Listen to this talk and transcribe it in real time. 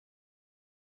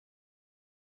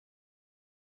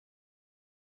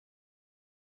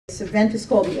This event is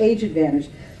called the Age Advantage.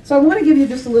 So I want to give you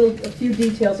just a few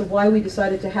details of why we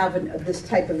decided to have this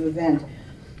type of event.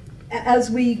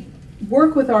 As we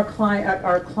work with our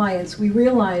clients, we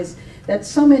realize that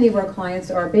so many of our clients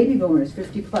are baby boomers,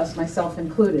 50 plus, myself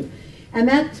included. And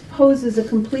that poses a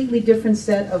completely different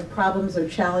set of problems or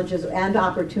challenges and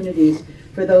opportunities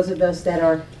for those of us that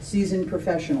are seasoned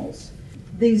professionals.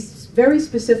 These very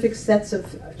specific sets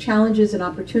of challenges and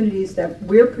opportunities that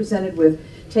we're presented with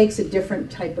takes a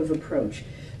different type of approach.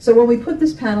 So when we put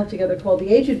this panel together called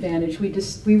the Age Advantage,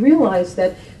 we realized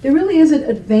that there really is an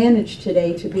advantage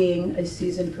today to being a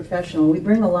seasoned professional. We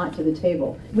bring a lot to the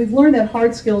table. We've learned that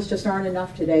hard skills just aren't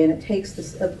enough today, and it takes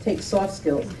soft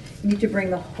skills. You need to bring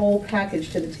the whole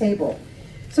package to the table.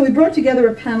 So we brought together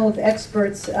a panel of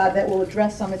experts that will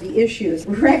address some of the issues.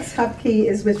 Rex Huppke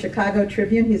is with Chicago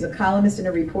Tribune. He's a columnist and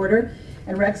a reporter.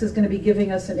 And Rex is going to be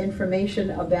giving us some information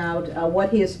about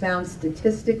what he has found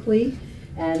statistically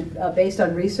and based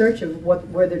on research of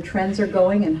where the trends are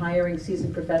going in hiring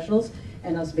seasoned professionals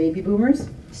and us baby boomers.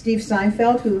 Steve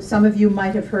Steinfeld, who some of you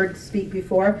might have heard speak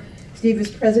before. Steve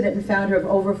is president and founder of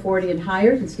Over 40 and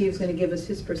Hired, and Steve's going to give us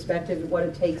his perspective of what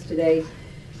it takes today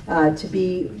to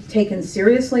be taken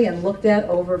seriously and looked at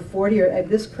over 40, or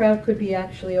this crowd could be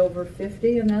actually over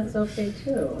 50, and that's okay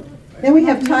too. Then we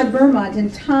have Todd Bermont,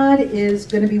 and Todd is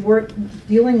going to be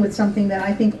dealing with something that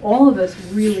I think all of us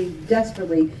really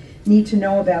desperately need to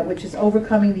know about, which is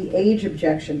overcoming the age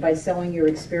objection by selling your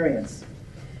experience.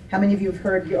 How many of you have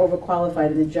heard you're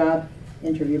overqualified in a job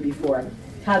interview before?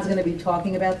 Todd's going to be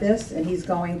talking about this, and he's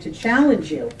going to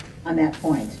challenge you on that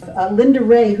point. Linda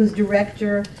Ray, who's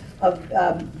director of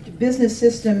business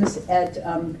systems at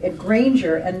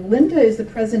Granger, and Linda is the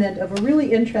president of a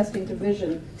really interesting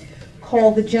division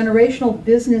called the Generational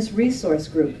Business Resource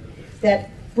Group that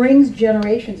brings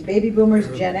generations, baby boomers,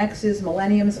 Gen X's,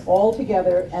 millenniums, all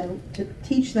together and to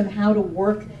teach them how to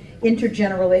work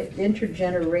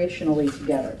intergenerationally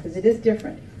together, because it is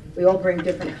different. We all bring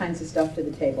different kinds of stuff to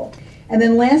the table. And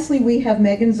then lastly, we have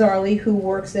Maegan Zarley, who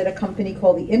works at a company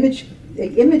called the Image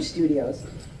Studios,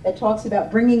 that talks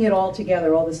about bringing it all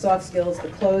together, all the soft skills, the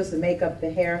clothes, the makeup, the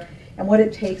hair, and what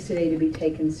it takes today to be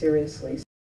taken seriously.